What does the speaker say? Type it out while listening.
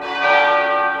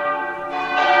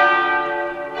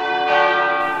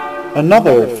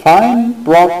Another fine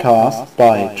broadcast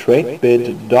by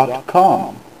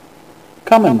Tradebit.com.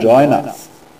 Come and join us.